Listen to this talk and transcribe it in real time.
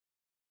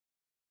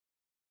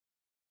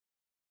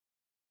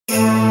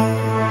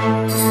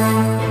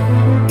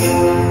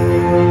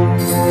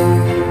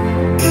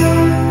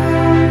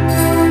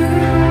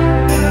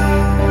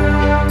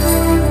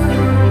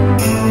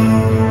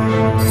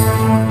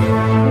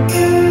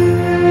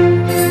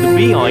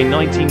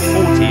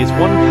bi-1940 is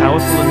one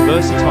powerful and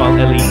versatile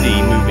LED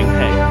moving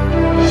head.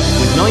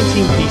 With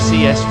 19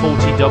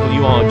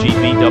 PCS40W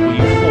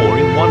RGBW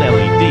 4-in-1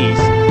 LEDs,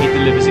 it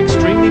delivers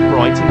extremely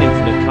bright and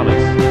infinite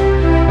colors.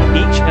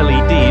 Each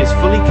LED is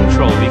fully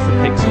controlled for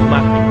pixel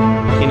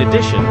mapping. In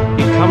addition,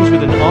 it comes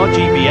with an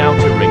RGB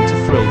outer ring to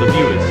thrill the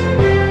viewers.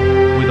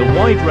 With a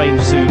wide range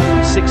zoom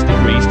from 6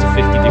 degrees to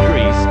 50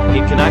 degrees,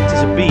 it can act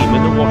as a beam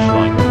in the wash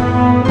line.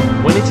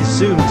 When it is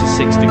zoomed to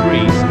 6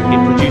 degrees, it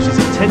produces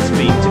a tense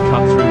beam to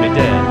cut through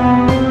mid-air.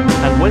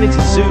 And when it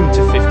is zoomed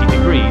to 50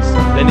 degrees,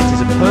 then it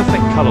is a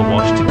perfect color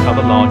wash to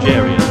cover large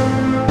areas.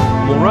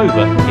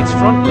 Moreover, its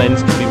front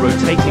lens can be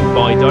rotating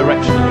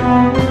bi-directionally.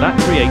 That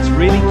creates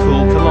really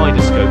cool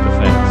kaleidoscope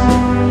effects.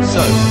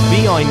 So,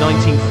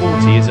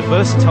 bi-1940 is a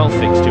versatile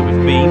fixture with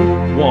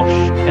beam, wash,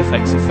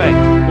 FX effect,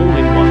 all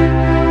in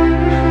one.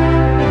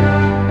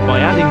 By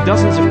adding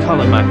dozens of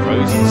color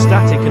macros,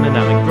 static and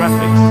ynamic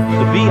graphics,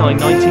 the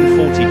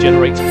bi-1940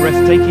 generates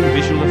breathtaking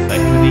visual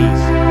effect with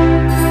ease.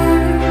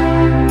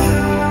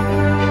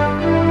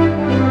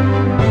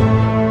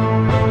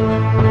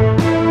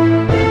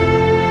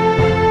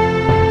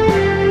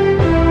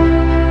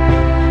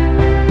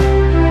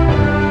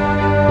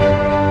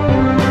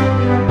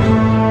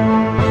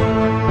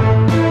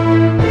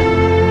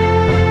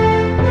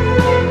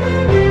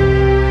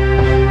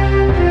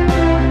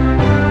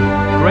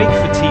 Great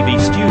for TV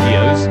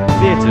studios,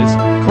 theaters,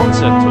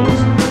 concert tours,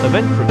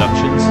 event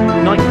productions,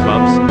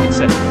 nightclubs,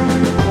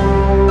 etc.